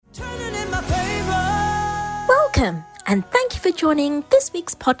Welcome, and thank you for joining this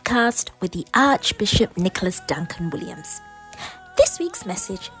week's podcast with the Archbishop Nicholas Duncan Williams. This week's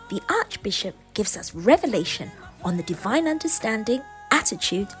message, the Archbishop gives us revelation on the divine understanding,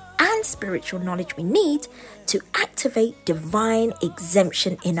 attitude, and spiritual knowledge we need to activate divine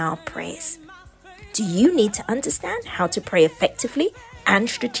exemption in our prayers. Do you need to understand how to pray effectively and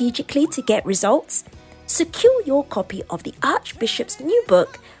strategically to get results? Secure your copy of the Archbishop's new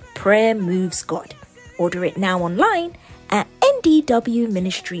book, Prayer Moves God. Order it now online at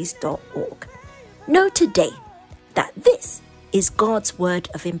ndwministries.org. Know today that this is God's word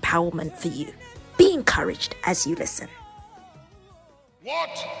of empowerment for you. Be encouraged as you listen. What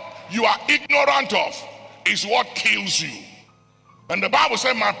you are ignorant of is what kills you. And the Bible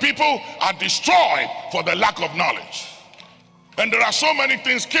said, my people are destroyed for the lack of knowledge. And there are so many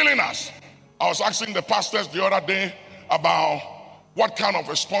things killing us. I was asking the pastors the other day about what kind of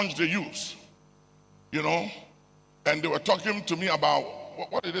a sponge they use. And they were talking to me about,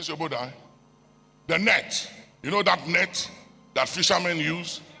 what it is, Yoboda? The net. You know that net that fishermen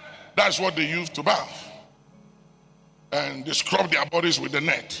use? That's what they use to bath. And they scrub their bodies with the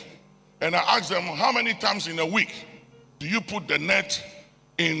net. And I asked them, how many times in a week do you put the net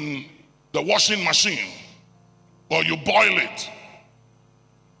in the washing machine? Or you boil it?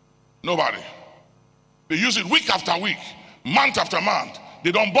 Nobody. They use it week after week, month after month.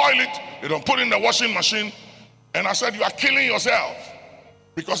 They don't boil it, they don't put it in the washing machine. And I said, you are killing yourself.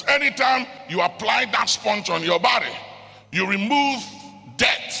 Because anytime you apply that sponge on your body, you remove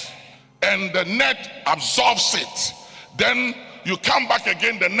dirt and the net absorbs it. Then you come back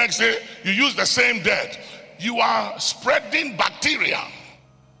again the next day, you use the same dirt. You are spreading bacteria.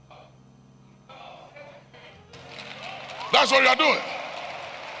 That's what you are doing.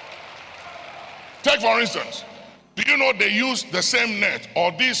 Take for instance, do you know they use the same net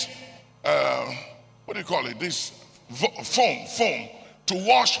or this, what do you call it? This foam to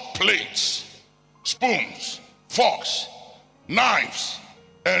wash plates, spoons, forks, knives,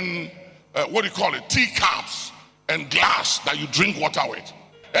 and teacups and glass that you drink water with.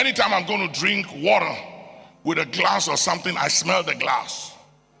 Anytime I'm going to drink water with a glass or something, I smell the glass.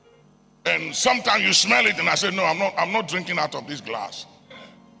 And sometimes you smell it and I say, no, I'm not drinking out of this glass.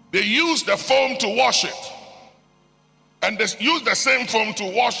 They use the foam to wash it. And they use the same foam to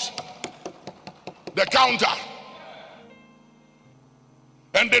wash the counter.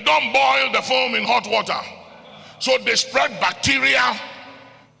 And they don't boil the foam in hot water. So they spread bacteria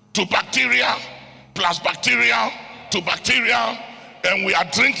to bacteria, plus bacteria to bacteria, and we are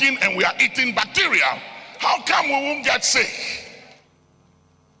drinking and we are eating bacteria. How come we won't get sick?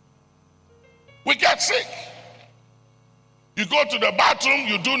 We get sick. You go to the bathroom,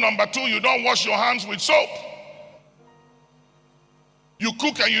 you do number 2, you don't wash your hands with soap. You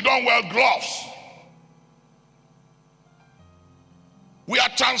cook and you don't wear gloves. We are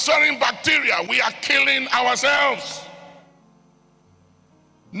transferring bacteria. We are killing ourselves.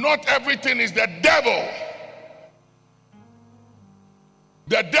 Not everything is the devil.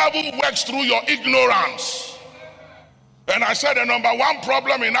 The devil works through your ignorance. And I said the number 1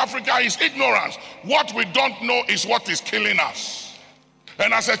 problem in Africa is ignorance. What we don't know is what is killing us.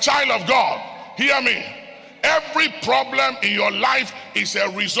 And as a child of God, hear me. Every problem in your life is a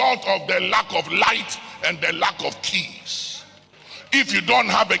result of the lack of light and the lack of keys. If you don't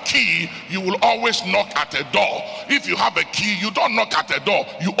have a key, you will always knock at a door. If you have a key, you don't knock at a door,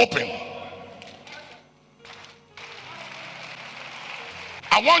 you open.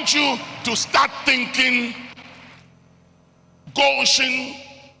 I want you to start thinking Goshen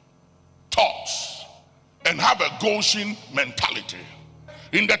thoughts and have a Goshen mentality.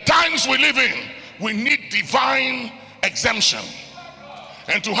 In the times we live in, we need divine exemption.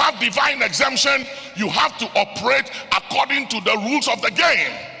 And to have divine exemption, you have to operate according to the rules of the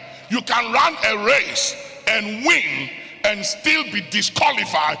game. You can run a race and win and still be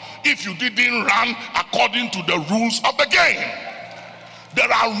disqualified if you didn't run according to the rules of the game.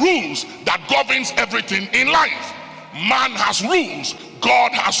 There are rules that governs everything in life. Man has rules,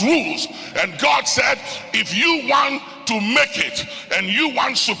 God has rules. And God said, if you want to make it and you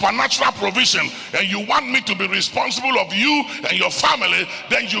want supernatural provision and you want me to be responsible of you and your family,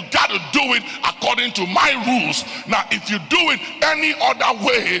 then you got to do it according to my rules. Now, if you do it any other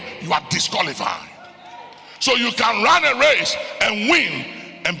way, you are disqualified. So you can run a race and win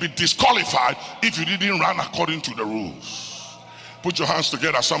and be disqualified if you didn't run according to the rules. Put your hands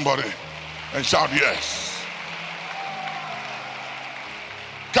together, somebody, and shout yes.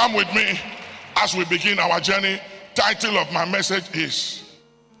 Come with me as we begin our journey. Title of my message is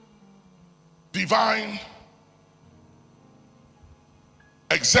Divine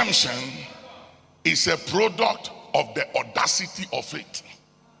Exemption is a product of the audacity of faith.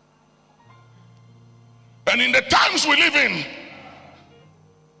 And in the times we live in,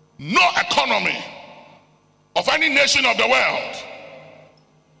 no economy of any nation of the world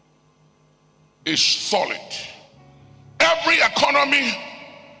is solid. Every economy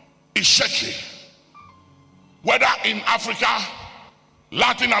is shaky. Whether in Africa,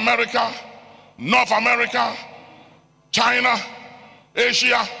 Latin America, North America, China,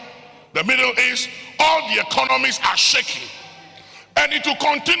 Asia, the Middle East, all the economies are shaky. And it will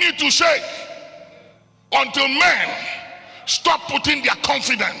continue to shake until men stop putting their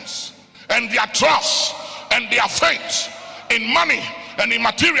confidence and their trust and their faith in money and in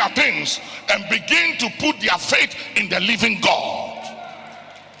material things and begin to put their faith in the living God.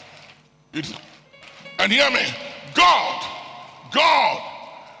 And hear me, God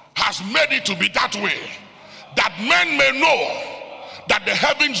has made it to be that way, that men may know that the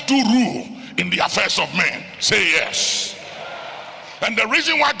heavens do rule in the affairs of men. Say yes. And the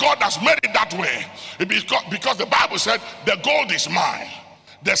reason why God has made it that way is because the Bible said the gold is mine,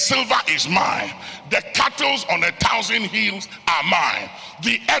 the silver is mine, the cattle on 1,000 hills are mine.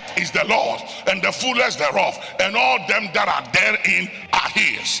 The earth is the Lord and the fullness thereof, and all them that are therein are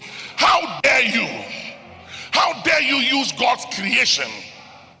his. How dare you use God's creation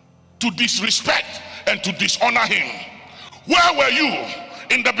to disrespect and to dishonor him? Where were you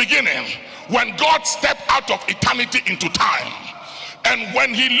in the beginning when God stepped out of eternity into time? And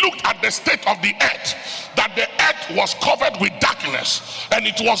when he looked at the state of the earth, that the earth was covered with darkness and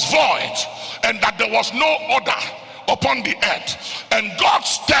it was void, and that there was no order upon the earth, and God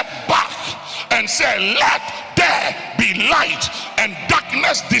stepped back and said, let there be light, and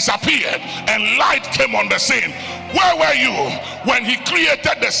darkness disappeared and light came on the scene. Where were you when he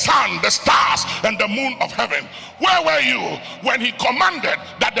created the sun, the stars, and the moon of heaven? Where were you when he commanded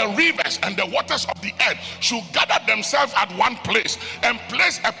that the rivers and the waters of the earth should gather themselves at one place and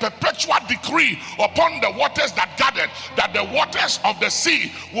place a perpetual decree upon the waters that gathered, that the waters of the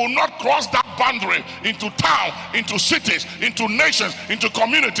sea will not cross that boundary into town, into cities, into nations, into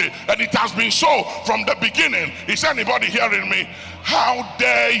community? And it has been so from the beginning. Is anybody hearing me? How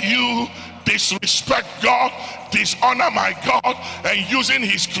dare you disrespect God, dishonor my God, and using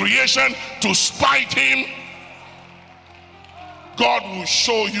his creation to spite him? God will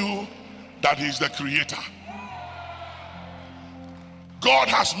show you that he's the creator. God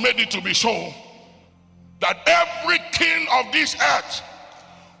has made it to be so that every king of this earth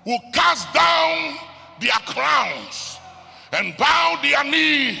will cast down their crowns and bow their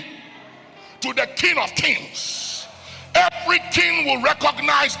knee to the King of Kings. Every king will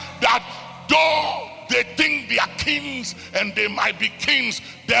recognize that though they think they are kings and they might be kings,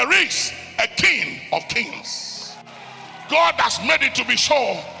 there is a King of Kings. God has made it to be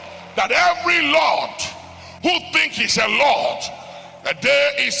so that every Lord who thinks he's a Lord, a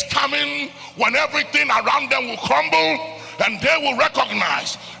day is coming when everything around them will crumble, and they will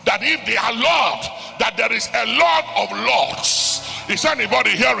recognize that if they are Lord, that there is a Lord of Lords. Is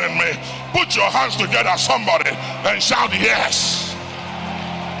anybody hearing me? Put your hands together, somebody, and shout yes.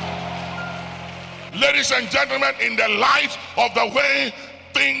 Ladies and gentlemen, in the light of the way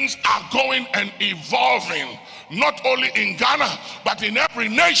things are going and evolving, not only in Ghana, but in every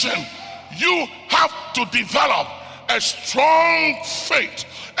nation, you have to develop a strong faith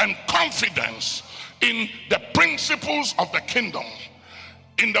and confidence in the principles of the kingdom,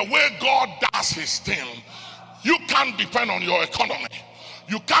 in the way God does his thing. You can't depend on your economy.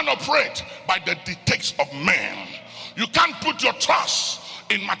 You can't operate by the dictates of man. You can't put your trust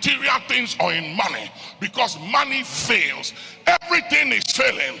in material things or in money, because money fails. Everything is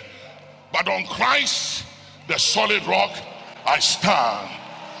failing, but on Christ, the solid rock, I stand.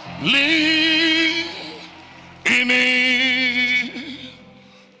 Lean in it,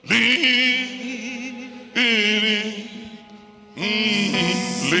 lean in it, lean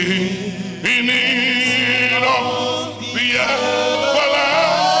in it on the everlasting.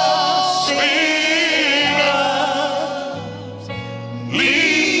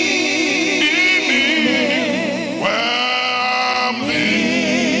 Lean in it where I'm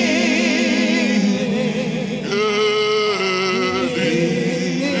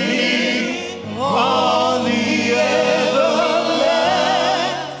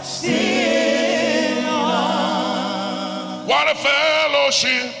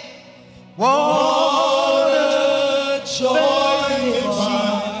fellowship. What a joy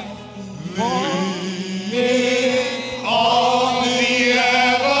divine, living on the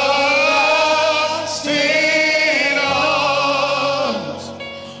everlasting arms.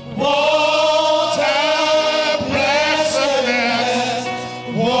 What a blessedness,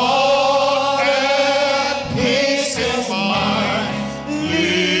 what a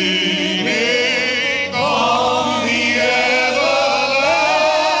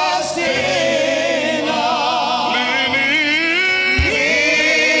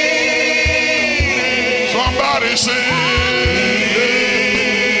Somebody say,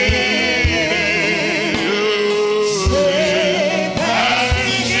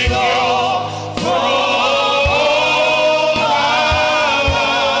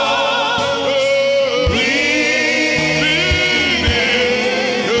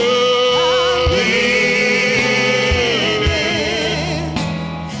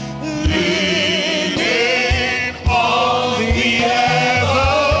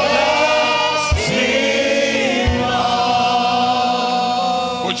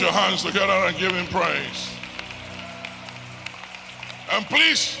 together and give him praise. And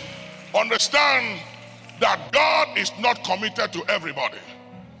please understand that God is not committed to everybody,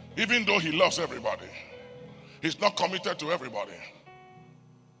 even though he loves everybody. He's not committed to everybody.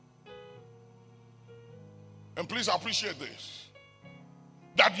 And please appreciate this,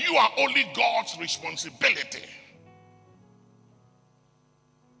 that you are only God's responsibility.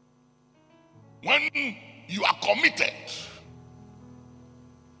 When you are committed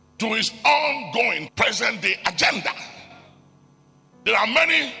to his ongoing present day agenda. There are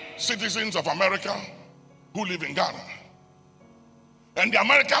many citizens of America who live in Ghana, and the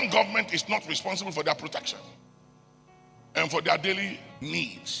American government is not responsible for their protection and for their daily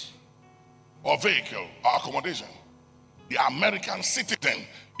needs or vehicle or accommodation. The American citizen,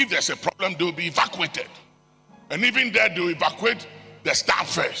 if there's a problem, they will be evacuated, and even there they will evacuate the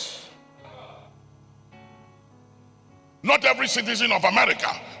staff first. Not every citizen of America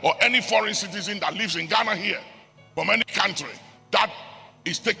or any foreign citizen that lives in Ghana here from any country, that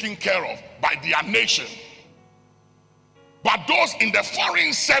is taken care of by their nation. But those in the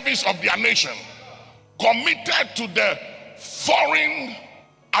foreign service of their nation, committed to the foreign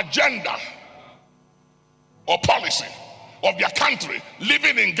agenda or policy of their country,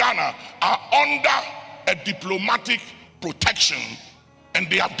 living in Ghana, are under a diplomatic protection, and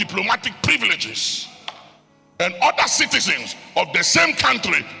they have diplomatic privileges. And other citizens of the same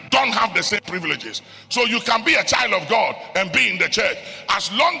country don't have the same privileges. So you can be a child of God and be in the church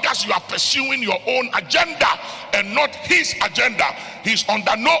as long as you are pursuing your own agenda and not his agenda. He's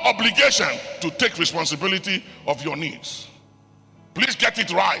under no obligation to take responsibility of your needs. Please get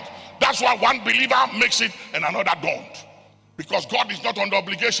it right. That's why one believer makes it and another don't. Because God is not under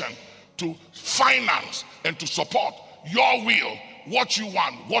obligation to finance and to support your will, what you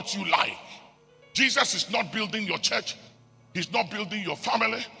want, what you like. Jesus is not building your church. He's not building your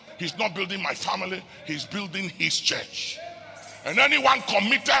family. He's not building my family. He's building his church. And anyone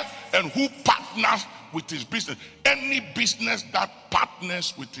committed and who partners with his business, any business that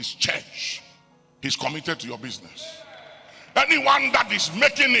partners with his church, he's committed to your business. Anyone that is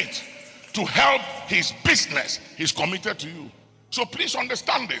making it to help his business, he's committed to you. So please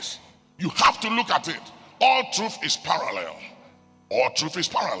understand this. You have to look at it. All truth is parallel. All truth is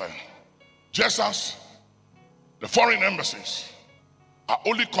parallel. Just as the foreign embassies are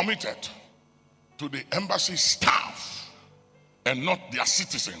only committed to the embassy staff and not their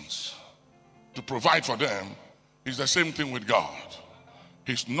citizens to provide for them, it's the same thing with God.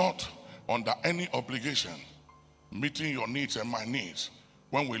 He's not under any obligation meeting your needs and my needs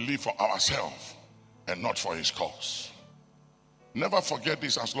when we live for ourselves and not for his cause. Never forget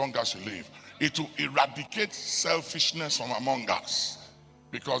this as long as you live. It will eradicate selfishness from among us.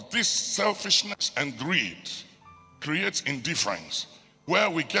 Because this selfishness and greed creates indifference, where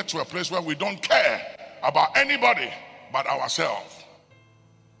we get to a place where we don't care about anybody but ourselves.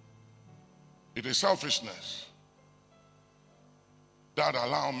 It is selfishness that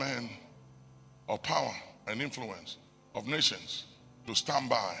allows men of power and influence of nations to stand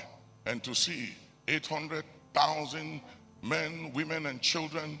by and to see 800,000 men, women, and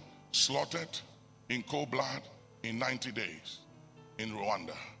children slaughtered in cold blood in 90 days. In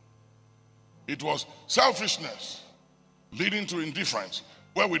Rwanda. It was selfishness leading to indifference,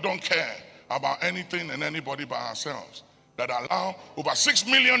 where we don't care about anything and anybody but ourselves, that allow over 6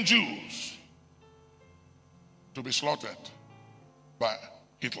 million Jews to be slaughtered by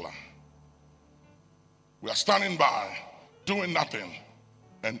Hitler. We are standing by, doing nothing,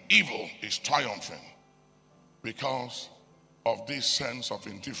 and evil is triumphing because of this sense of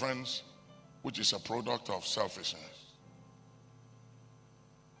indifference, which is a product of selfishness.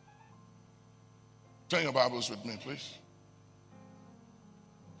 Turn your Bibles with me, please.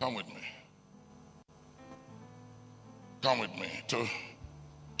 Come with me. Come with me to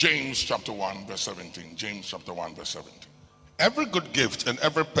James chapter 1, verse 17. James chapter 1, verse 17. Every good gift and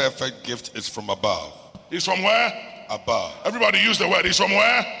every perfect gift is from above. Is from where? Above. Everybody use the word. Is from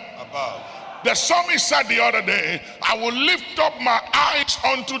where? Above. The psalmist said the other day, I will lift up my eyes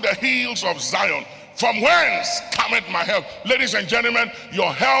unto the hills of Zion. From whence cometh my help? Ladies and gentlemen,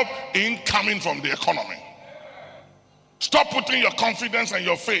 your help ain't coming from the economy. Stop putting your confidence and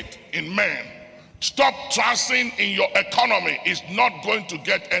your faith in men. Stop trusting in your economy. It's not going to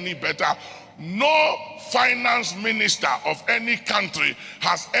get any better. No finance minister of any country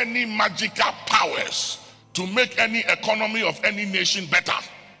has any magical powers to make any economy of any nation better.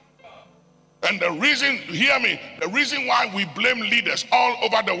 And the reason, hear me, the reason why we blame leaders all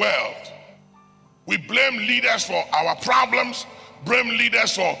over the world, we blame leaders for our problems, blame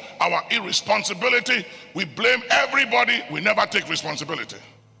leaders for our irresponsibility, we blame everybody, we never take responsibility.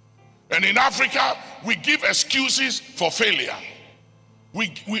 And in Africa, we give excuses for failure.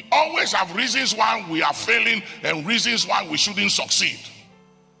 We always have reasons why we are failing and reasons why we shouldn't succeed.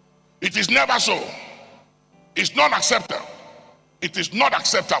 It is never so. It's not acceptable. It is not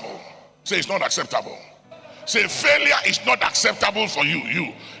acceptable. Say it's not acceptable. Say failure is not acceptable for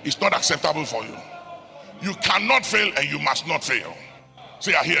you. It's not acceptable for you. You cannot fail and you must not fail.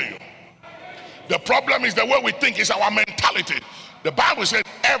 Say I hear you. The problem is the way we think, is our mentality. The Bible said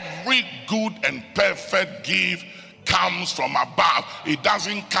every good and perfect gift comes from above. It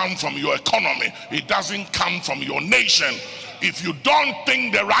doesn't come from your economy. It doesn't come from your nation. If you don't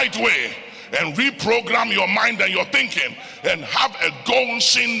think the right way and reprogram your mind and your thinking and have a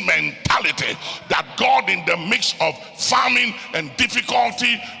Goshen mentality that God in the midst of famine and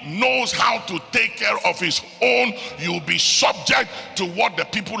difficulty knows how to take care of his own, you'll be subject to what the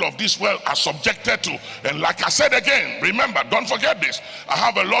people of this world are subjected to. And like I said again, remember, don't forget this, I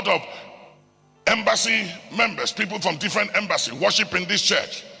have a lot of embassy members, people from different embassies worship in this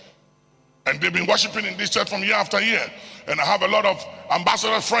church. And they've been worshiping in this church from year after year. And I have a lot of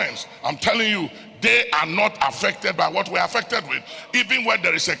ambassador friends. I'm telling you, they are not affected by what we're affected with. Even when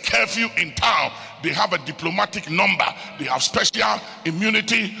there is a curfew in town, they have a diplomatic number. They have special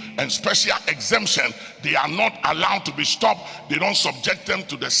immunity and special exemption. They are not allowed to be stopped. They don't subject them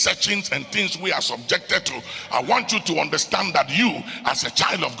to the searchings and things we are subjected to. I want you to understand that you, as a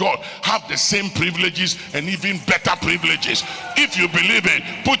child of God, have the same privileges and even better privileges. If you believe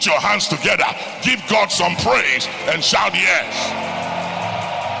it, put your hands together, give God some praise, and shout yes.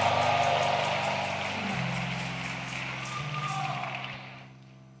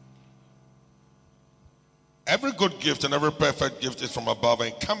 Every good gift and every perfect gift is from above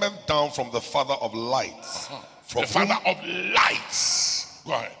and cometh down from the Father of lights. From the Father of lights.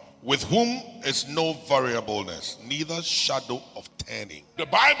 Go ahead. With whom is no variableness, neither shadow of turning. The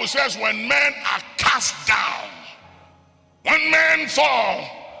Bible says when men are cast down, when men fall,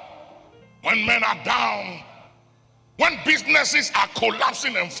 when men are down, when businesses are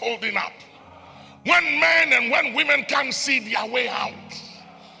collapsing and folding up, when men and when women can't see their way out,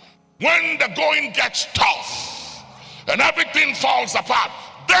 when the going gets tough and everything falls apart,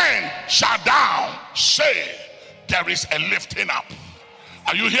 then shall thou say there is a lifting up.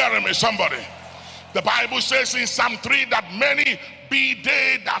 Are you hearing me, somebody? The Bible says in Psalm 3 that many be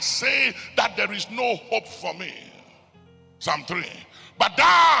they that say that there is no hope for me. Psalm 3. But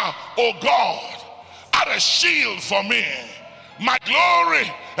thou, O God, art a shield for me, my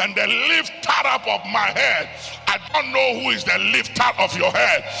glory and the lifter up of my head. I don't know who is the lifter of your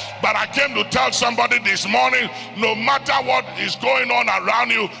head, but I came to tell somebody this morning, no matter what is going on around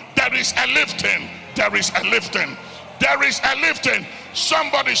you, there is a lifting. There is a lifting. There is a lifting.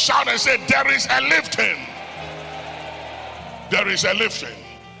 Somebody shout and say, there is a lifting. There is a lifting.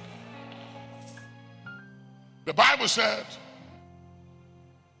 The Bible said,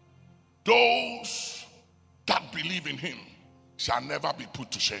 those that believe in him shall never be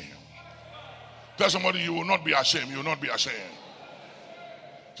put to shame. Tell somebody, you will not be ashamed. You will not be ashamed.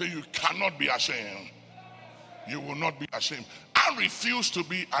 Say, you cannot be ashamed. You will not be ashamed. I refuse to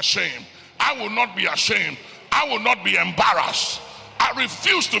be ashamed. I will not be ashamed. I will not be embarrassed. I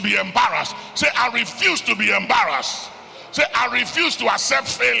refuse to be embarrassed. Say, I refuse to be embarrassed. Say, I refuse to accept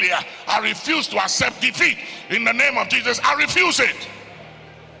failure. I refuse to accept defeat. In the name of Jesus, I refuse it.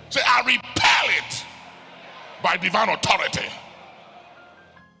 Say, I repel it by divine authority.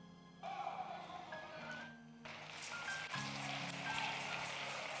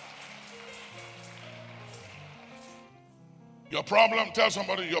 Your problem, tell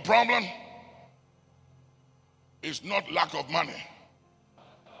somebody, your problem is not lack of money.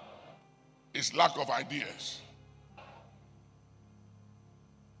 It's lack of ideas.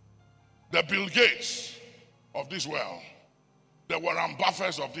 The Bill Gates of this world, the Warren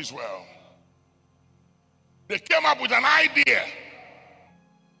Buffetts of this world, they came up with an idea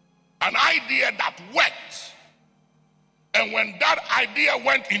that worked. And when that idea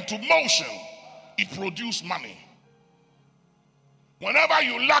went into motion, it produced money. Whenever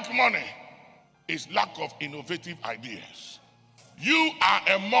you lack money, it's lack of innovative ideas. You are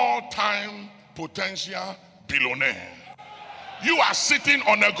a more-time potential billionaire. you are sitting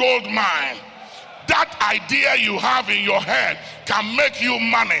on a gold mine. That idea you have in your head can make you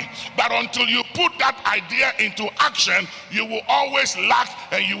money, but until you put that idea into action, you will always lack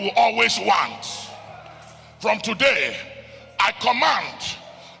and you will always want. From today, I command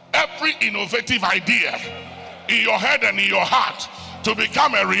every innovative idea in your head and in your heart to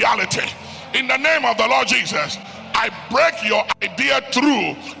become a reality. In the name of the Lord Jesus, I break your idea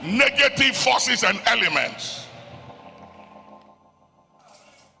through negative forces and elements.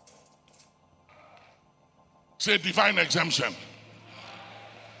 Say divine exemption.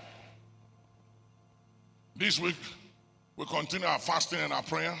 This week, we continue our fasting and our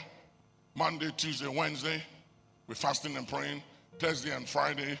prayer. Monday, Tuesday, Wednesday, we're fasting and praying. Thursday and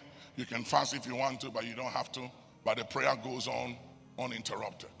Friday, you can fast if you want to, but you don't have to. But the prayer goes on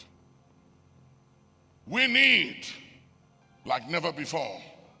uninterrupted. We need, like never before,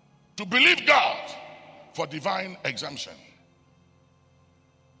 to believe God for divine exemption.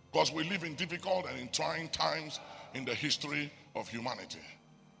 Because we live in difficult and in trying times in the history of humanity.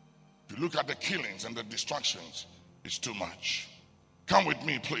 If you look at the killings and the destructions, it's too much. Come with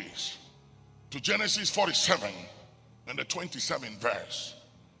me, please, to Genesis 47 and the 27th verse.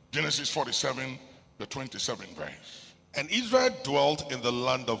 Genesis 47, the 27th verse. And Israel dwelt in the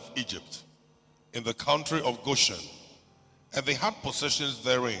land of Egypt, in the country of Goshen, and they had possessions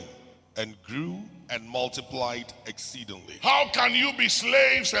therein, and grew and multiplied exceedingly. How can you be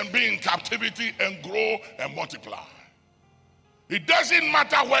slaves and be in captivity and grow and multiply? It doesn't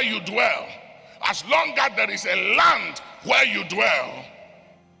matter where you dwell. As long as there is a land where you dwell,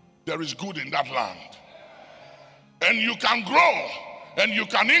 there is good in that land. And you can grow and you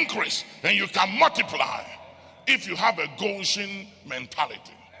can increase and you can multiply if you have a Goshen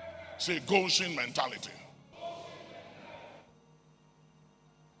mentality. Say Goshen mentality.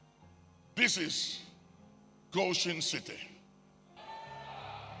 This is Goshen City.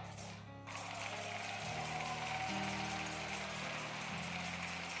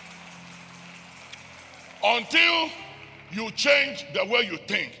 Until you change the way you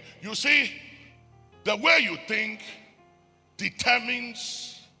think. You see, the way you think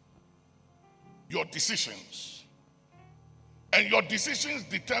determines your decisions. And your decisions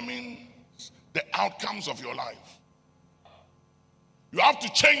determine the outcomes of your life. You have to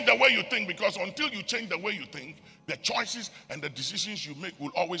change the way you think, because until you change the way you think, the choices and the decisions you make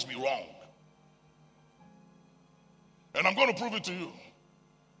will always be wrong. And I'm going to prove it to you.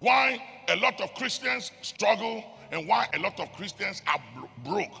 Why a lot of Christians struggle and why a lot of Christians are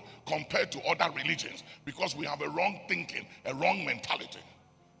broke compared to other religions. Because we have a wrong thinking, a wrong mentality.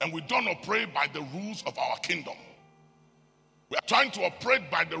 And we don't operate by the rules of our kingdom. We are trying to operate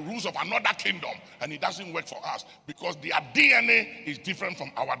by the rules of another kingdom, and it doesn't work for us because their DNA is different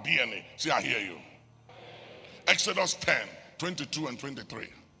from our DNA. See, I hear you. Exodus 10, 22 and 23.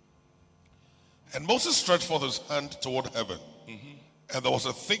 And Moses stretched forth his hand toward heaven, and there was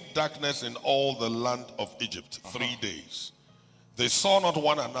a thick darkness in all the land of Egypt 3 days. They saw not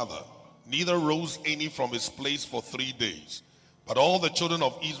one another, neither rose any from his place for 3 days. But all the children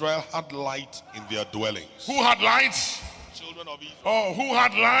of Israel had light in their dwellings. Who had light? Children of Israel. Oh, who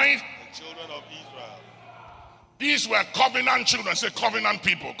had light? The children of Israel. These were covenant children. Say covenant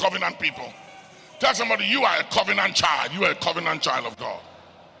people, covenant people. Tell somebody you are a covenant child. You are a covenant child of God.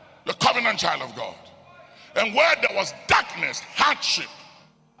 You're a covenant child of God. And where there was darkness, hardship,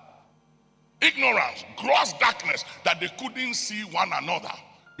 ignorance, gross darkness, that they couldn't see one another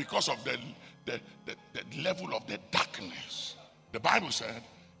because of the level of the darkness. The Bible said,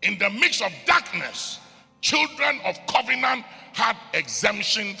 in the mix of darkness, children of covenant had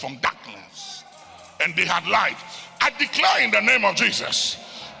exemption from darkness, and they had light. I declare in the name of Jesus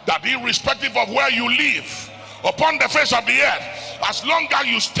that irrespective of where you live upon the face of the earth, as long as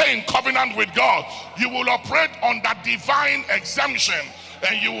you stay in covenant with God, you will operate under divine exemption,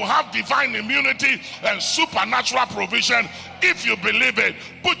 and you will have divine immunity and supernatural provision. If you believe it,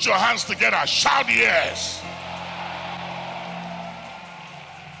 put your hands together, shout yes.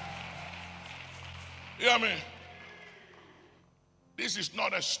 Hear me? This is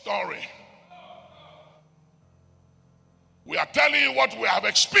not a story. We are telling you what we have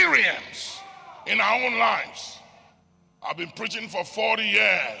experienced in our own lives. I've been preaching for 40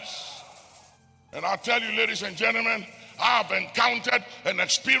 years. And I'll tell you, ladies and gentlemen, I have encountered and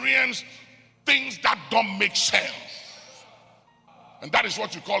experienced things that don't make sense. And that is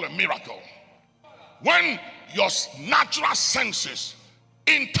what you call a miracle. When your natural senses,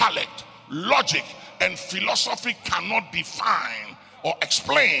 intellect, logic, and philosophy cannot define or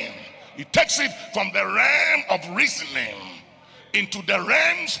explain, it takes it from the realm of reasoning into the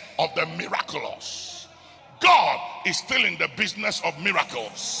realms of the miraculous. God is still in the business of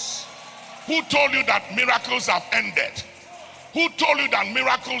miracles. Who told you that miracles have ended? Who told you that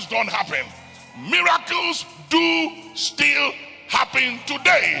miracles don't happen? Miracles do still happen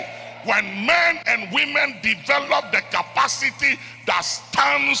today when men and women develop the capacity that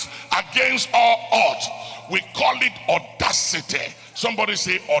stands against all odds. We call it audacity. Somebody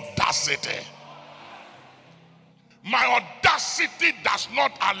say audacity. My audacity does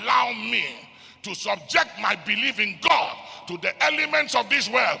not allow me to subject my belief in God to the elements of this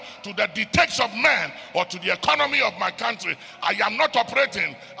world, to the dictates of man, or to the economy of my country. I am not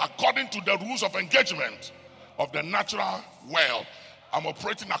operating according to the rules of engagement of the natural world. I'm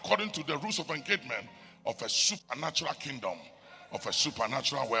operating according to the rules of engagement of a supernatural kingdom, of a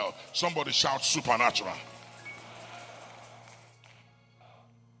supernatural world. Somebody shout supernatural.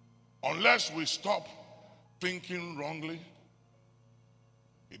 Unless we stop thinking wrongly,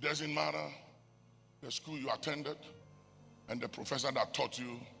 it doesn't matter the school you attended and the professor that taught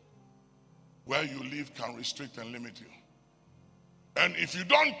you. Where you live can restrict and limit you. And if you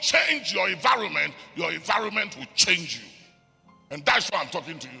don't change your environment will change you. And that's why I'm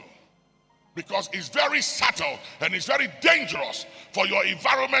talking to you. Because it's very subtle and it's very dangerous for your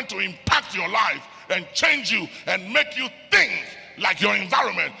environment to impact your life and change you and make you think like your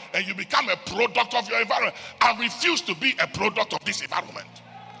environment, and you become a product of your environment. I refuse to be a product of this environment.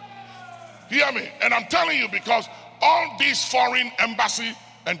 Hear me? And I'm telling you, because all these foreign embassy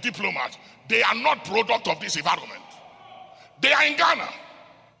and diplomats, they are not product of this environment. They are in Ghana.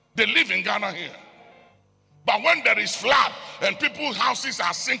 They live in Ghana here. But when there is flood and people's houses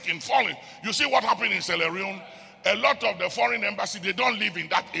are sinking, falling, you see what happened in Sierra Leone? A lot of the foreign embassy, they don't live in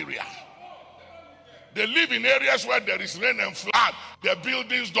that area. They live in areas where there is rain and flood. Their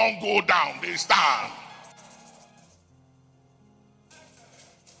buildings don't go down, they stand.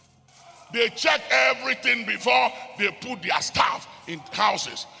 They check everything before they put their staff in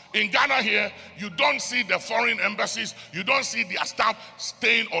houses. In Ghana here, you don't see the foreign embassies, you don't see their staff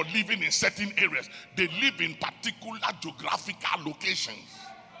staying or living in certain areas. They live in particular geographical locations.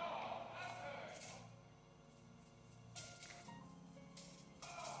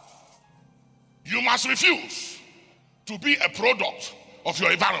 You must refuse to be a product of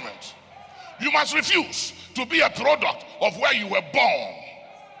your environment. You must refuse to be a product of where you were born.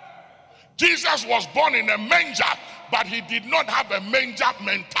 Jesus was born in a manger, but he did not have a manger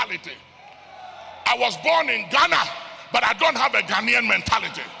mentality. I was born in Ghana, but I don't have a Ghanaian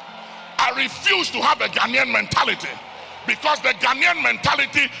mentality. I refuse to have a Ghanaian mentality, because the Ghanaian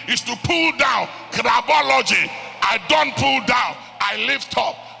mentality is to pull down. Crabology. I don't pull down, I lift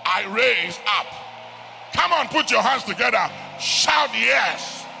up, I raise up. Come on, put your hands together. Shout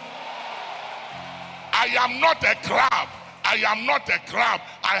yes. I am not a crab. I am not a crab.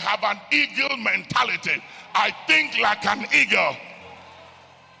 I have an eagle mentality. I think like an eagle.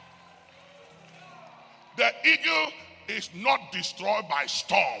 The eagle is not destroyed by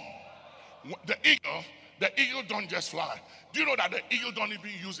storm. The eagle don't just fly. Do you know that the eagle don't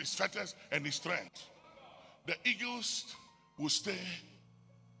even use his feathers and his strength? The eagles will stay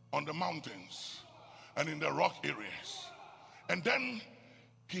on the mountains and in the rock areas. And then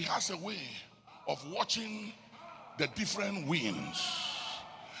he has a way of watching the different winds.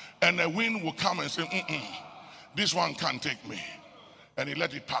 And the wind will come and say, this one can't take me. And he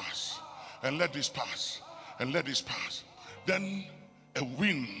let it pass. And let this pass. And let this pass. Then a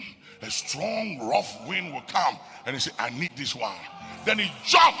wind, a strong, rough wind will come. And he say, I need this one. Then he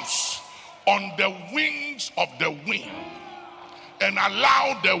jumps on the wings of the wind and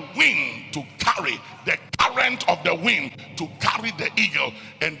allow the wind to carry, the current of the wind to carry the eagle,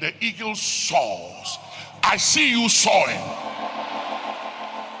 and the eagle soars. I see you soaring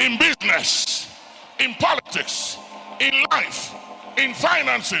in business, in politics, in life, in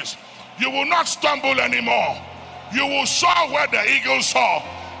finances. You will not stumble anymore. You will soar where the eagle soar.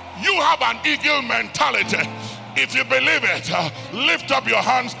 You have an eagle mentality. If you believe it, lift up your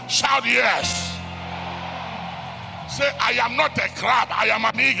hands, shout yes. Say, I am not a crab, I am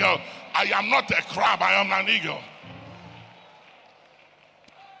an eagle. I am not a crab, I am an eagle.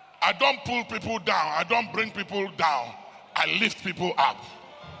 I don't pull people down, I don't bring people down. I lift people up.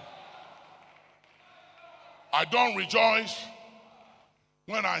 I don't rejoice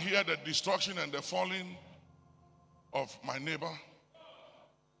when I hear the destruction and the falling of my neighbor.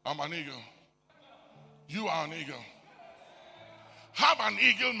 I'm an eagle. You are an eagle. Have an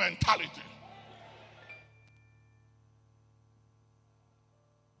eagle mentality.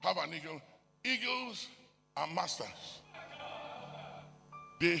 Have an eagle. Eagles are masters.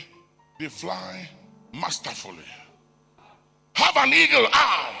 They fly masterfully. Have an eagle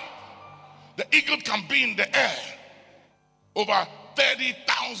eye. The eagle can be in the air over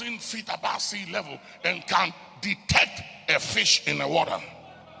 30,000 feet above sea level and can detect a fish in the water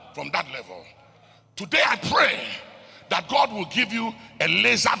from that level. Today I pray that God will give you a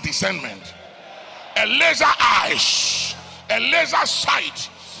laser discernment, a laser eyes, a laser sight,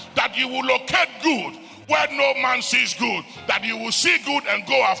 that you will locate good where no man sees good, that you will see good and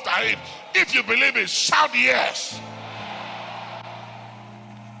go after it. If you believe it, shout yes.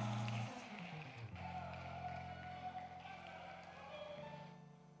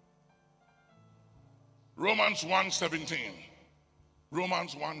 Romans 1:17.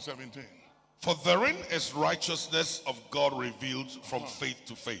 Romans 1:17. For therein is righteousness of God revealed from faith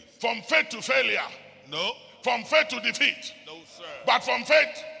to faith. From faith to failure. No. From faith to defeat. No, sir. But from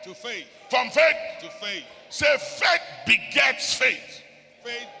faith To faith. From faith To faith. Say faith begets faith.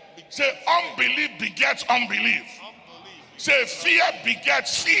 Faith Say unbelief begets unbelief. Say fear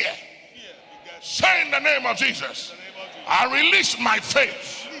begets fear. Say in the name of Jesus, I release my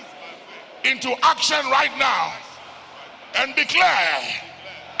faith into action right now and declare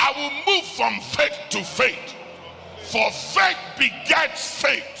I will move from faith to faith. For faith begets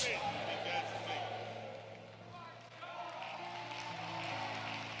faith.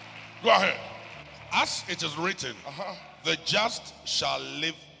 Go ahead. As it is written, the just shall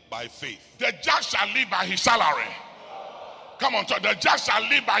live by faith. The just shall live by his salary. Come on, the just shall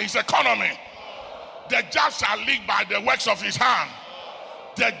live by his economy. The just shall live by the works of his hand.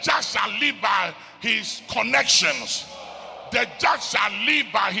 The just shall live by his connections. The just shall live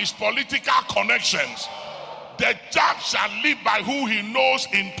by his political connections. The just shall live by who he knows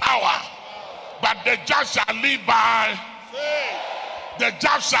in power. But the just shall live by faith. The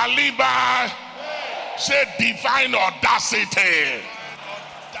just shall live by faith. Say divine audacity.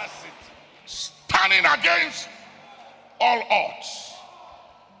 Standing against all odds.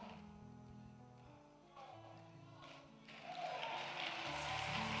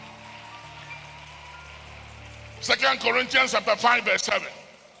 Second Corinthians chapter 5 verse 7.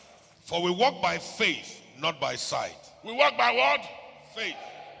 For we walk by faith, not by sight. We walk by what? Faith,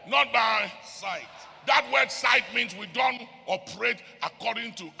 not by sight. That word sight means we don't operate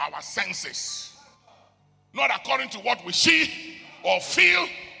according to our senses. Not according to what we see or feel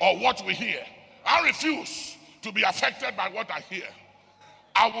or what we hear. I refuse to be affected by what I hear.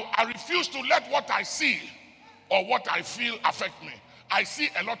 I refuse to let what I see or what I feel affect me. I see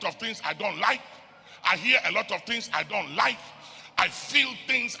a lot of things I don't like. I hear a lot of things I don't like. I feel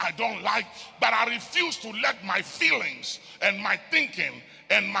things I don't like. But I refuse to let my feelings and my thinking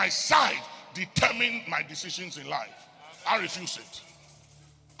and my sight determine my decisions in life. I refuse it.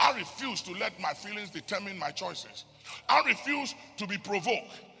 I refuse to let my feelings determine my choices. I refuse to be provoked.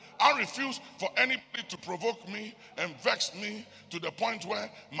 I refuse for anybody to provoke me and vex me to the point where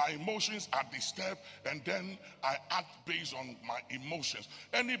my emotions are disturbed and then I act based on my emotions.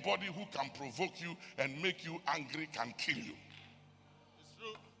 Anybody who can provoke you and make you angry can kill you. It's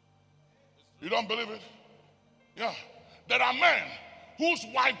true. You don't believe it? Yeah. There are men whose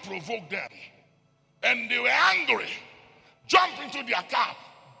wife provoked them and they were angry, jumped into their car,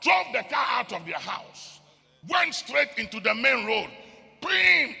 drove the car out of their house, went straight into the main road,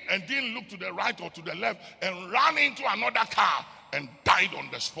 and didn't look to the right or to the left and ran into another car and died on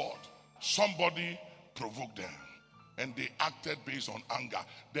the spot. Somebody provoked them and they acted based on anger.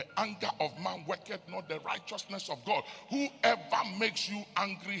 The anger of man worketh not the righteousness of God. Whoever makes you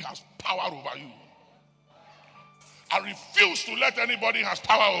angry has power over you. I refuse to let anybody has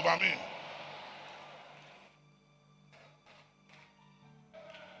power over me.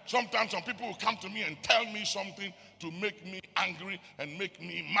 Sometimes some people will come to me and tell me something to make me angry and make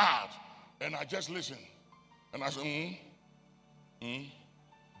me mad. And I just listen. And I say,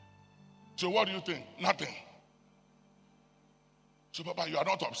 So what do you think? Nothing. So, Papa, you are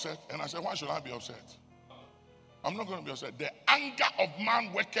not upset? And I said, why should I be upset? I'm not going to be upset. The anger of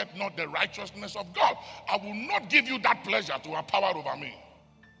man worketh not the righteousness of God. I will not give you that pleasure to have power over me.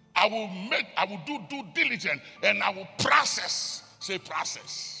 I will do due diligence and I will process. Say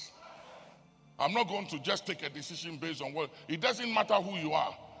process. I'm not going to just take a decision based on what. It doesn't matter who you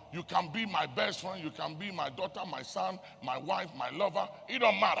are. You can be my best friend. You can be my daughter, my son, my wife, my lover. It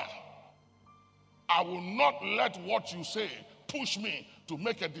don't matter. I will not let what you say push me to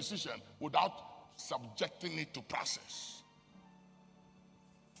make a decision without subjecting it to process.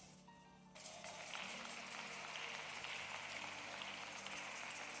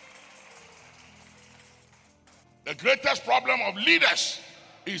 The greatest problem of leaders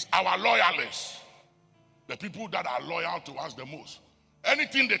is our loyalists. The people that are loyal to us the most.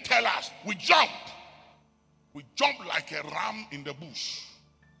 Anything they tell us, we jump. We jump like a ram in the bush.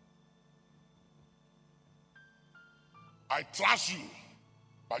 I trust you,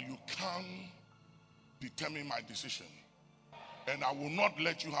 but you can't determine my decision. And I will not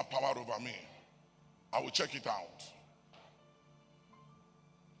let you have power over me. I will check it out.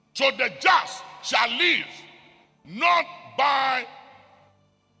 So the just shall live not by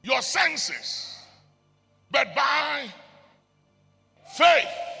your senses, but by faith.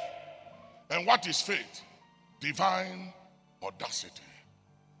 And what is faith? Divine audacity.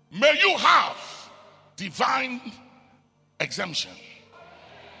 May you have divine exemption.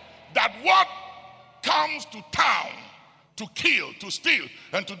 That what comes to town to kill, to steal,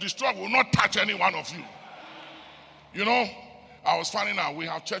 and to destroy will not touch any one of you. You know, I was finding out we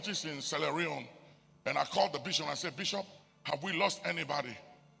have churches in Celerion, and I called the bishop and I said, Bishop, have we lost anybody?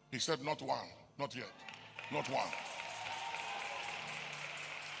 He said, not one, not yet, not one.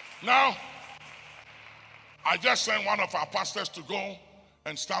 Now, I just sent one of our pastors to go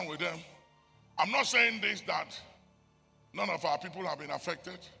and stand with them. I'm not saying this that none of our people have been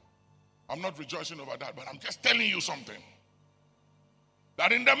affected. I'm not rejoicing over that, but I'm just telling you something.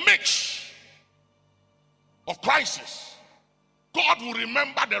 That in the mix of crisis, God will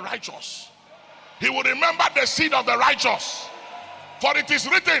remember the righteous. He will remember the seed of the righteous. For it is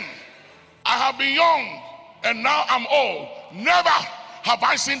written, I have been young and now I'm old. Never have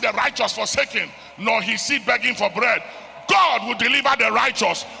I seen the righteous forsaken, nor his seed begging for bread. God will deliver the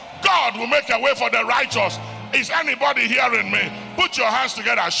righteous. God will make a way for the righteous. Is anybody hearing me? Put your hands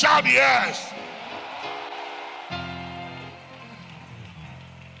together. Shout yes.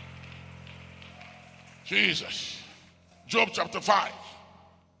 Jesus. Job chapter 5,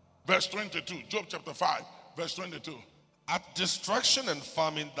 verse 22. Job chapter 5, verse 22. At destruction and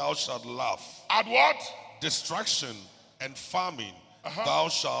famine thou shalt laugh. At what? Destruction and famine thou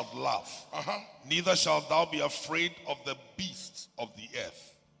shalt laugh. Neither shalt thou be afraid of the beasts of the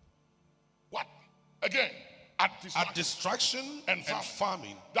earth. What? Again. At destruction and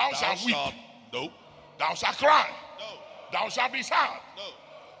famine thou shalt weep. No. Thou shalt cry. No. Thou shalt be sad. No.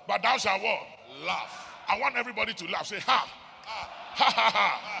 But thou shalt what? Laugh. I want everybody to laugh. Say ha. Ha ha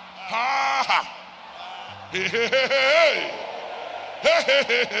ha. Ha ha. Hey, hey, hey, hey, hey,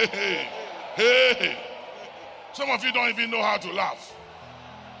 hey, hey, hey, hey. Some of you don't even know how to laugh.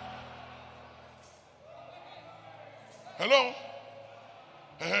 Hello?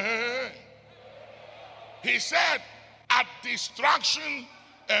 Hey, hey, hey, hey. He said, at destruction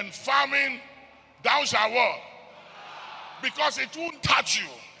and famine, thou shalt what? Because it won't touch you.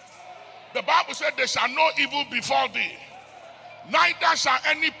 The Bible said, there shall no evil befall thee. Neither shall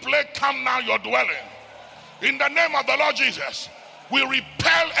any plague come now your dwelling. In the name of the Lord Jesus, we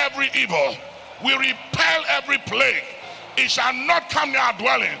repel every evil. We repel every plague. It shall not come near our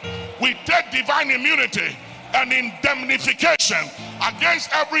dwelling. We take divine immunity and indemnification against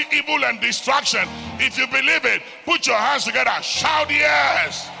every evil and destruction. If you believe it, put your hands together. Shout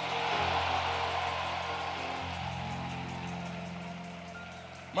yes.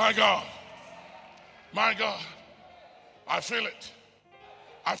 My God. My God. I feel it.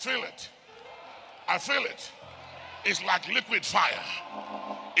 I feel it. I feel it. It's like liquid fire.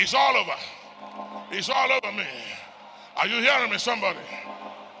 It's all over. It's all over me. Are you hearing me, somebody?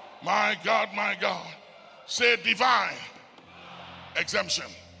 My God, my God. Say divine exemption.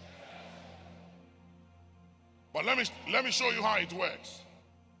 But let me show you how it works.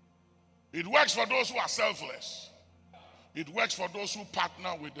 It works for those who are selfless. It works for those who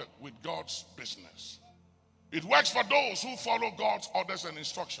partner with God's business. It works for those who follow God's orders and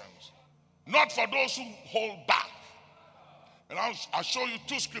instructions. Not for those who hold back. And I'll show you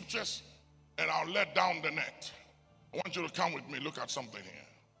two scriptures and I'll let down the net. I want you to come with me. Look at something here.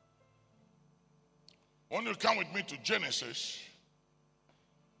 I want you to come with me to Genesis.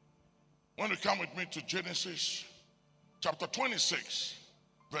 I want you to come with me to Genesis chapter 26,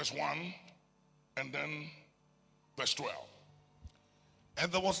 verse 1, and then verse 12.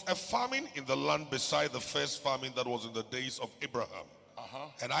 And there was a famine in the land beside the first famine that was in the days of Abraham.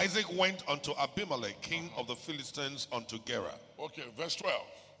 And Isaac went unto Abimelech, king of the Philistines, unto Gerar. Okay, verse 12.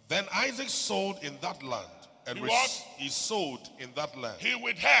 Then Isaac sowed in that land. And he sowed in that land. He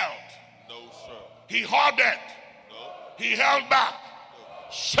withheld. No, sir. He hoarded. No. He held back.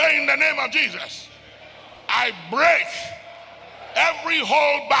 No. Say in the name of Jesus, I break every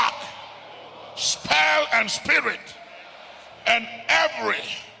hold back, spell and spirit, and every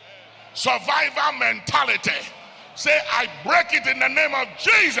survivor mentality. Say, I break it in the name of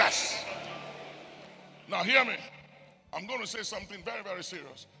Jesus. Now hear me. I'm going to say something very, very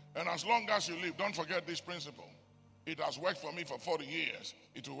serious. And as long as you live, don't forget this principle. It has worked for me for 40 years.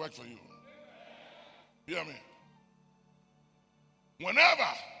 It will work for you. Hear me. Whenever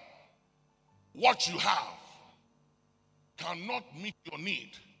what you have cannot meet your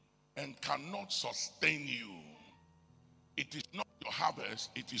need and cannot sustain you. It is not your harvest,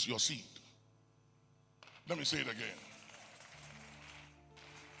 it is your seed. Let me say it again.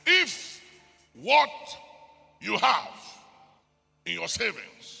 If what you have in your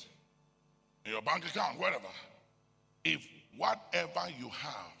savings, in your bank account, wherever, if whatever you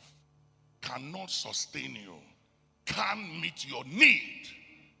have cannot sustain you, can't meet your need,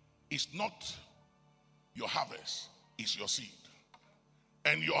 it's not your harvest, it's your seed.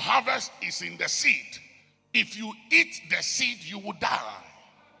 And your harvest is in the seed. If you eat the seed, you will die.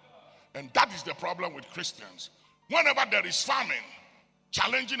 And that is the problem with Christians. Whenever there is famine,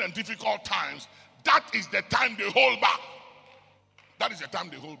 challenging and difficult times, that is the time they hold back. That is the time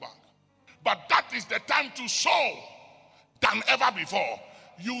they hold back. But that is the time to sow than ever before.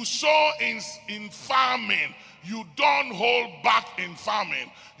 You sow in famine. You don't hold back in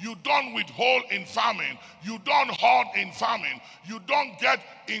famine. You don't withhold in famine. You don't hoard in famine. You don't get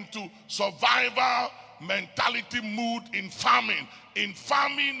into survival mentality mood in famine. In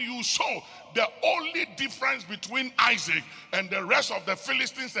famine you sow. The only difference between Isaac and the rest of the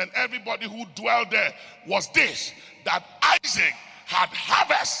Philistines and everybody who dwelled there was this, that Isaac had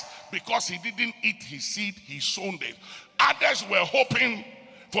harvest because he didn't eat his seed, he sown it. Others were hoping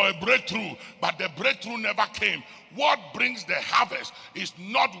for a breakthrough, but the breakthrough never came. What brings the harvest is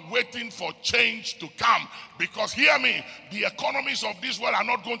not waiting for change to come, because hear me, the economies of this world are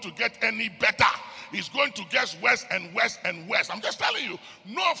not going to get any better. It's going to get worse and worse and worse. I'm just telling you,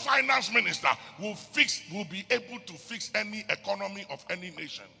 no finance minister will be able to fix any economy of any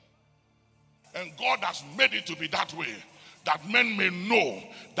nation. And God has made it to be that way, that men may know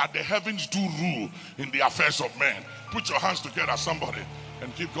that the heavens do rule in the affairs of men. Put your hands together, somebody,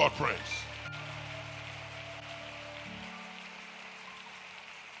 and give God praise.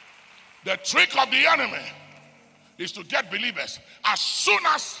 The trick of the enemy is to get believers, as soon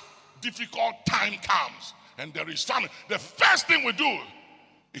as difficult time comes and there is famine, the first thing we do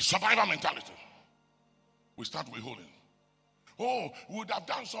is survival mentality. We start withholding. Oh, we would have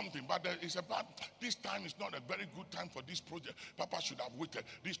done something, but it's about this time is not a very good time for this project. Papa should have waited.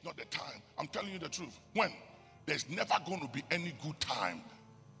 This is not the time. I'm telling you the truth. When? There's never going to be any good time.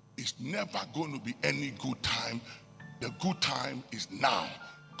 It's never going to be any good time. The good time is now.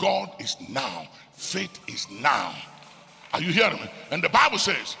 God is now. Faith is now. Are you hearing me? And the Bible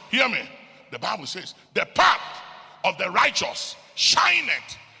says, hear me, the Bible says, the path of the righteous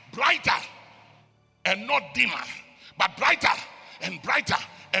shineth brighter and not dimmer, but brighter and brighter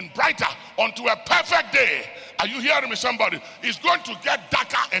and brighter unto a perfect day. Are you hearing me, somebody? It's going to get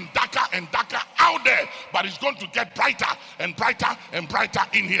darker and darker and darker out there, but it's going to get brighter and brighter and brighter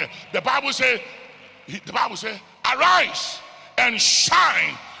in here. The Bible says, arise and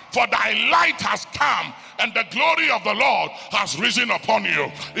shine, for thy light has come, and the glory of the Lord has risen upon you.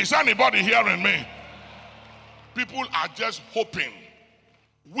 Is anybody hearing me? People are just hoping,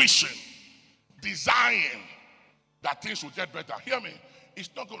 wishing, desiring that things will get better. Hear me, it's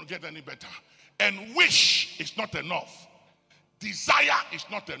not going to get any better. And wish is not enough. Desire is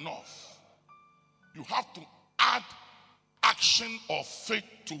not enough. You have to add action of faith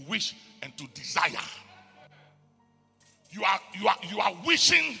to wish and to desire. You are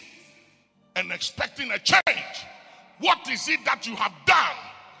wishing and expecting a change. What is it that you have done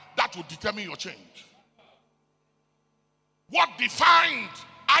that will determine your change? What defined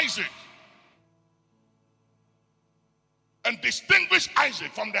Isaac and distinguished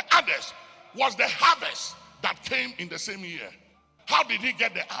Isaac from the others was the harvest that came in the same year. How did he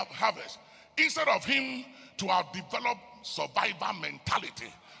get the harvest? Instead of him to have developed survivor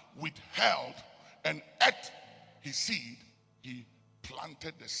mentality, withheld and ate his seed, he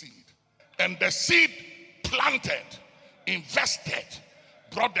planted the seed. And the seed planted, invested,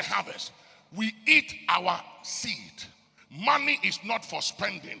 brought the harvest. We eat our seed. Money is not for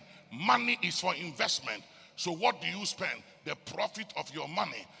spending. Money is for investment. So what do you spend? The profit of your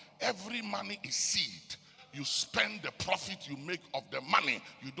money. Every money is seed. You spend the profit you make of the money.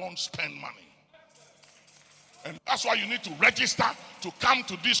 You don't spend money. And that's why you need to register to come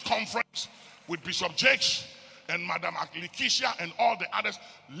to this conference with Bishop Jakes and Madam Lakeisha and all the others.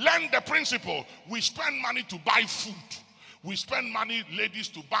 Learn the principle. We spend money to buy food. We spend money, ladies,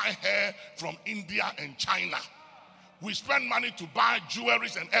 to buy hair from India and China. We spend money to buy jewelry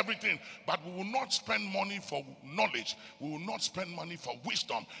and everything, but we will not spend money for knowledge. We will not spend money for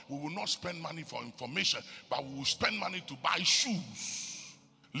wisdom. We will not spend money for information, but we will spend money to buy shoes.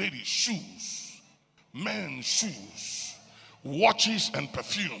 Ladies, shoes. Men's shoes. Watches and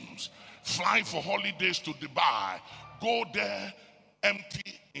perfumes. Fly for holidays to Dubai. Go there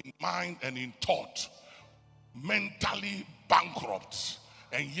empty in mind and in thought. mentally bankrupt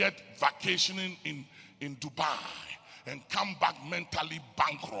and yet vacationing in Dubai and come back mentally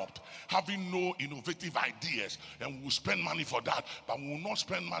bankrupt, having no innovative ideas, and we'll spend money for that, but we will not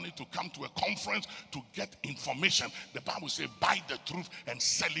spend money to come to a conference to get information. The Bible says, buy the truth and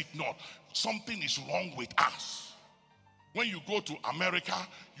sell it not. Something is wrong with us. When you go to America,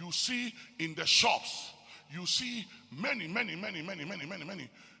 you see in the shops, you see many,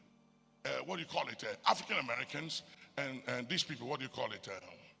 what do you call it, African Americans, and these people, what do you call it,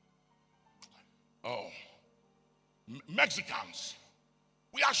 Mexicans.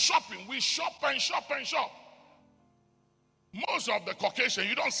 We are shopping. We shop and shop and shop. Most of the Caucasian,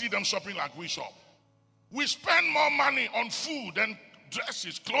 you don't see them shopping like we shop. We spend more money on food and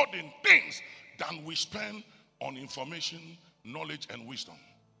dresses, clothing, things than we spend on information, knowledge, and wisdom.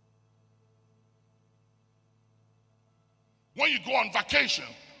 When you go on vacation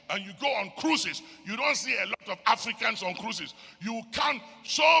and you go on cruises, you don't see a lot of Africans on cruises. You count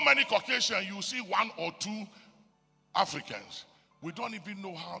so many Caucasians, you see one or two Africans. We don't even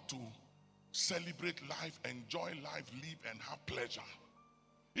know how to celebrate life, enjoy life, live, and have pleasure.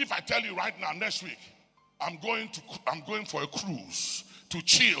 If I tell you right now, next week, I'm going for a cruise to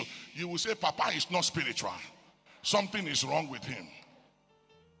chill, you will say, Papa is not spiritual. Something is wrong with him.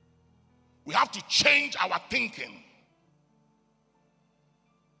 We have to change our thinking.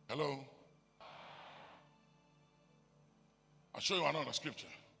 Hello? I'll show you another scripture.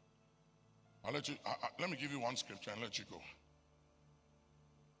 Let me give you one scripture and let you go.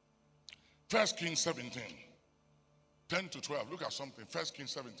 1 Kings 17, 10 to 12. Look at something. 1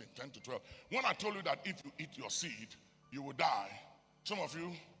 Kings 17, 10 to 12. When I told you that if you eat your seed, you will die, some of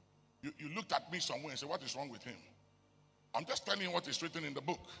you looked at me somewhere and said, what is wrong with him? I'm just telling you what is written in the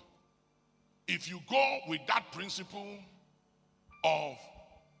book. If you go with that principle of,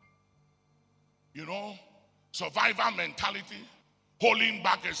 survivor mentality, holding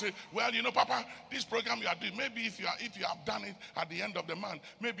back and say, well, Papa, this program you are doing, maybe if you have done it at the end of the month,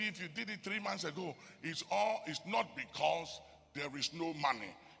 maybe if you did it 3 months ago, it's not because there is no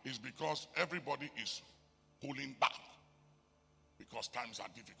money. It's because everybody is pulling back because times are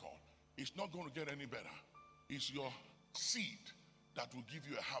difficult. It's not going to get any better. It's your seed that will give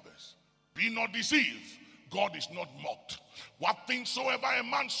you a harvest. Be not deceived. God is not mocked. What things soever a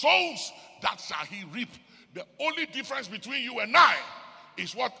man sows, that shall he reap. The only difference between you and I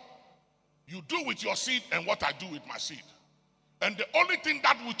is what you do with your seed and what I do with my seed. And the only thing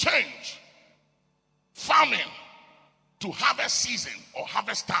that will change farming to harvest season or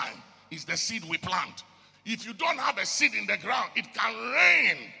harvest time is the seed we plant. If you don't have a seed in the ground, it can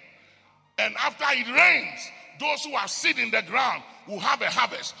rain. And after it rains, those who have seed in the ground will have a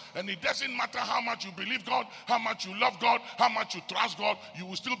harvest. And it doesn't matter how much you believe God, how much you love God, how much you trust God, you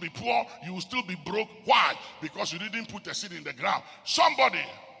will still be poor, you will still be broke. Why? Because you didn't put a seed in the ground. Somebody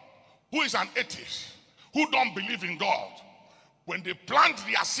who is an atheist, who don't believe in God, when they plant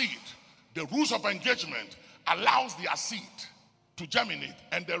their seed, the rules of engagement allows their seed to germinate,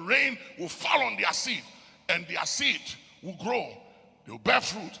 and the rain will fall on their seed, and their seed will grow. They will bear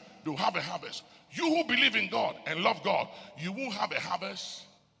fruit. They will have a harvest. You who believe in God and love God, you won't have a harvest,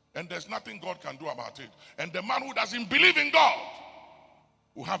 and there's nothing God can do about it. And the man who doesn't believe in God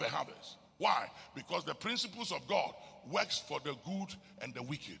will have a harvest. Why? Because the principles of God works for the good and the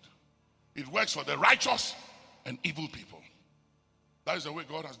wicked. It works for the righteous and evil people. That is the way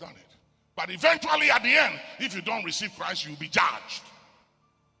God has done it. But eventually at the end, if you don't receive Christ, you'll be judged.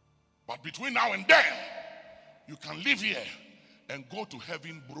 But between now and then, you can live here and go to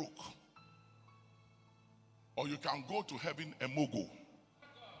heaven broke. Or you can go to heaven emogo,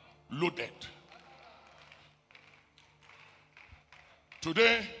 loaded.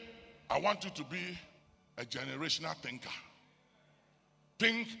 Today, I want you to be a generational thinker.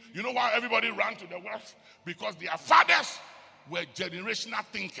 Think, you know why everybody ran to the West? Because their fathers were generational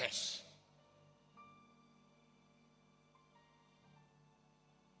thinkers.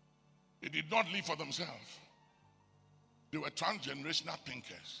 They did not live for themselves. They were transgenerational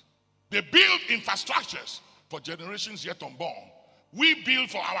thinkers. They built infrastructures for generations yet unborn. We build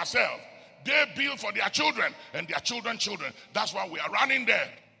for ourselves. They build for their children and their children's children. That's why we are running there.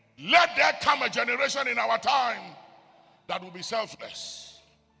 Let there come a generation in our time that will be selfless.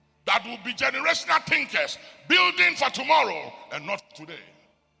 That will be generational thinkers, building for tomorrow and not today.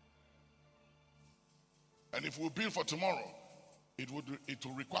 And if we build for tomorrow, it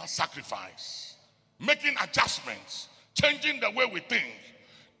will require sacrifice, making adjustments, changing the way we think,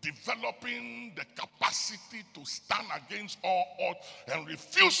 developing the capacity to stand against all odds and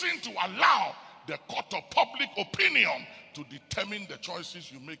refusing to allow the court of public opinion to determine the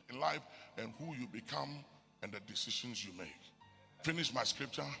choices you make in life and who you become and the decisions you make. Finish my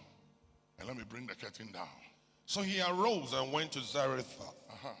scripture and let me bring the curtain down. So he arose and went to Zarephath.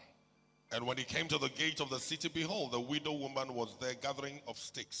 And when he came to the gate of the city, behold, the widow woman was there gathering of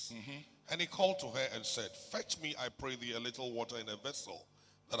sticks. And he called to her and said, fetch me, I pray thee, a little water in a vessel,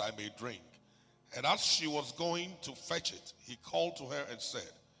 that I may drink. And as she was going to fetch it, he called to her and said,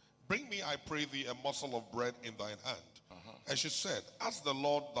 bring me, I pray thee, a morsel of bread in thine hand. And she said, as the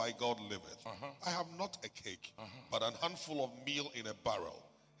Lord thy God liveth, I have not a cake, but an handful of meal in a barrel,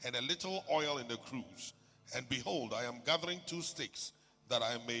 and a little oil in the cruse. And behold, I am gathering 2 sticks, that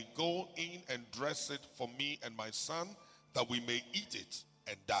I may go in and dress it for me and my son, that we may eat it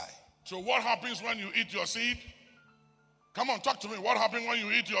and die. So what happens when you eat your seed? Come on, talk to me. What happens when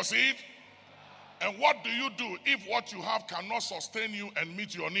you eat your seed? And what do you do if what you have cannot sustain you and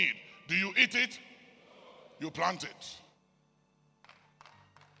meet your need? Do you eat it? You plant it.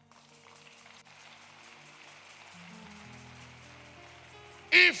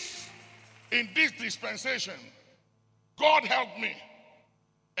 If in this dispensation, God helped me,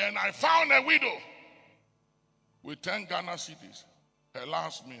 and I found a widow with 10 Ghana cedis, her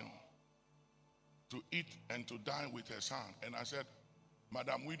last meal, to eat and to dine with her son. And I said,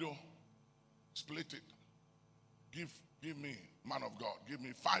 Madam Widow, split it. Give me, man of God, give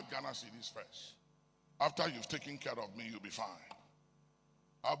me 5 Ghana cedis first. After you've taken care of me, you'll be fine.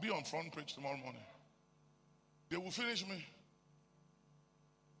 I'll be on front page tomorrow morning. They will finish me.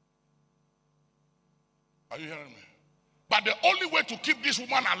 Are you hearing me? But the only way to keep this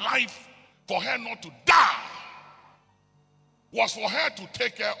woman alive, for her not to die, was for her to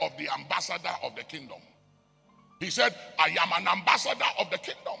take care of the ambassador of the kingdom. He said, I am an ambassador of the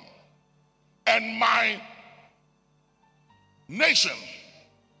kingdom, and my nation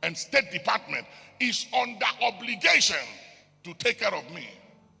and State Department is under obligation to take care of me.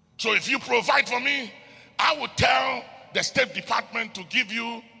 So if you provide for me, I will tell the State Department to give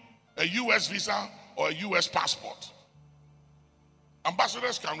you a U.S. visa or a U.S. passport.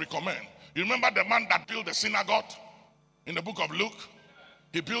 Ambassadors can recommend. You remember the man that built the synagogue in the book of Luke?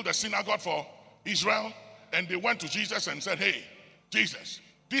 He built a synagogue for Israel, and they went to Jesus and said, hey, Jesus,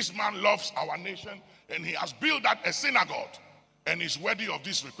 this man loves our nation, and he has built that a synagogue, and is worthy of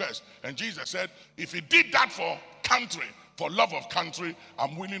this request. And Jesus said, if he did that for country, for love of country,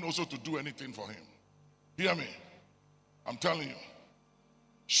 I'm willing also to do anything for him. Hear me. I'm telling you.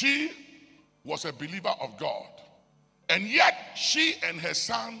 She was a believer of God. And yet, she and her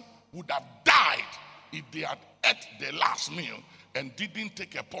son would have died if they had ate their last meal and didn't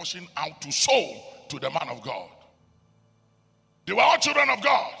take a portion out to sow to the man of God. They were all children of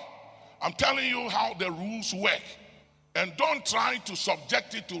God. I'm telling you how the rules work. And don't try to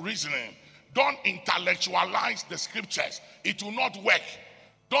subject it to reasoning. Don't intellectualize the scriptures. It will not work.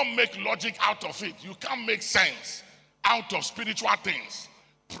 Don't make logic out of it. You can't make sense out of spiritual things.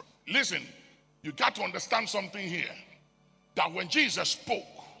 Listen, you got to understand something here. That when Jesus spoke,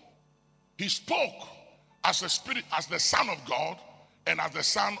 he spoke as a spirit, as the Son of God and as the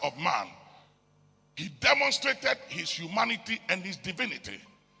Son of Man. He demonstrated his humanity and his divinity.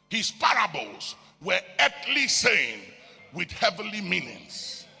 His parables were earthly saying with heavenly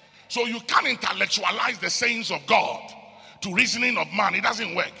meanings. So you can't intellectualize the sayings of God to reasoning of man. It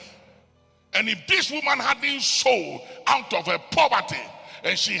doesn't work. And if this woman hadn't sold out of her poverty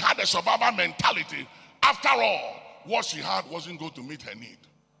and she had a survival mentality, after all, what she had wasn't going to meet her need.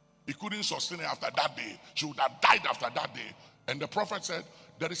 He couldn't sustain her after that day. She would have died after that day. And the prophet said,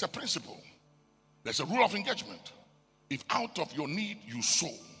 there is a principle. There's a rule of engagement. If out of your need you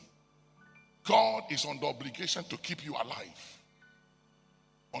sow, God is under obligation to keep you alive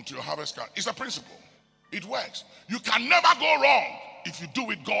until your harvest comes. It's a principle. It works. You can never go wrong if you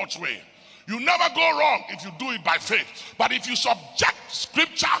do it God's way. You never go wrong if you do it by faith. But if you subject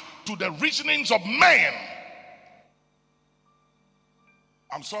scripture to the reasonings of man,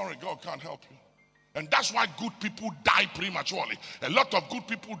 I'm sorry, God can't help you. And that's why good people die prematurely. A lot of good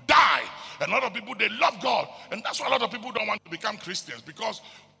people die. A lot of people, they love God. And that's why a lot of people don't want to become Christians. Because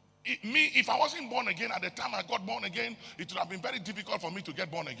if I wasn't born again at the time I got born again, it would have been very difficult for me to get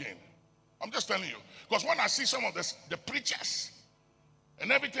born again. I'm just telling you. Because when I see some of the preachers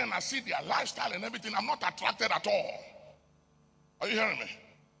and everything, I see their lifestyle and everything, I'm not attracted at all. Are you hearing me?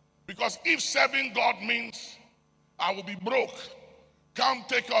 Because if serving God means I will be broke, can't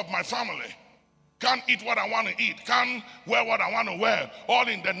take care of my family, can't eat what I want to eat, can't wear what I want to wear, all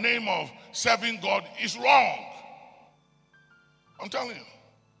in the name of serving God, is wrong. I'm telling you,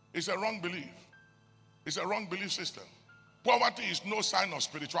 it's a wrong belief. It's a wrong belief system. Poverty is no sign of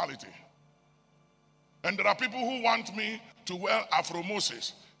spirituality. And there are people who want me to wear Afro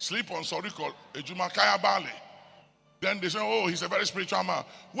Moses, sleep on Soriko, Ejumakaya Bali. Then they say, oh, he's a very spiritual man.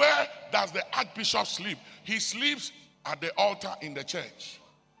 Where does the Archbishop sleep? He sleeps at the altar in the church.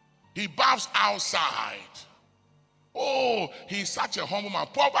 He baths outside. Oh, he's such a humble man.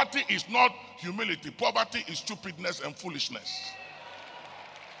 Poverty is not humility. Poverty is stupidness and foolishness.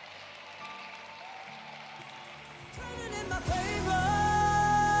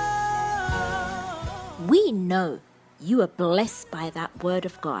 We know you are blessed by that word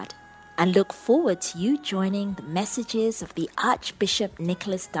of God and look forward to you joining the messages of the Archbishop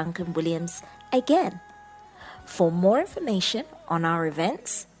Nicholas Duncan Williams again. For more information on our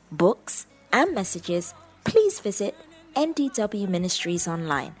events, books, and messages, please visit NDW Ministries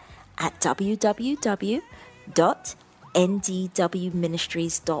online at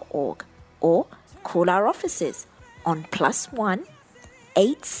www.ndwministries.org or call our offices on +1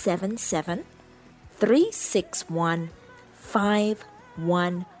 877 361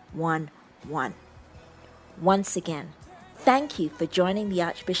 5111. Once again, thank you for joining the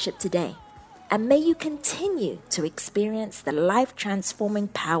Archbishop today, and may you continue to experience the life-transforming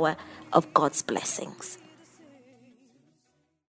power of God's blessings.